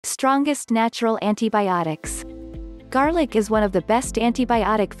Strongest natural antibiotics. Garlic is one of the best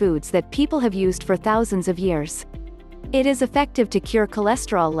antibiotic foods that people have used for thousands of years. It is effective to cure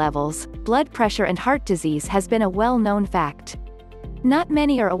cholesterol levels, blood pressure, and heart disease has been a well-known fact. Not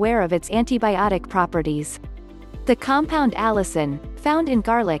many are aware of its antibiotic properties. The compound allicin, found in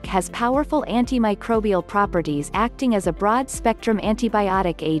garlic, has powerful antimicrobial properties, acting as a broad-spectrum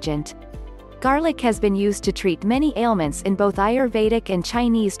antibiotic agent. Garlic has been used to treat many ailments in both Ayurvedic and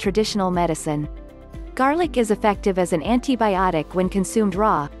Chinese traditional medicine. Garlic is effective as an antibiotic when consumed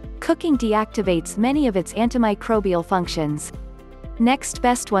raw. Cooking deactivates many of its antimicrobial functions. Next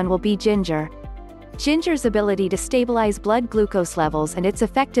best one will be ginger. Ginger's ability to stabilize blood glucose levels and its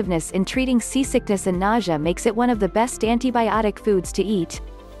effectiveness in treating seasickness and nausea makes it one of the best antibiotic foods to eat.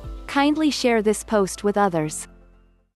 Kindly share this post with others.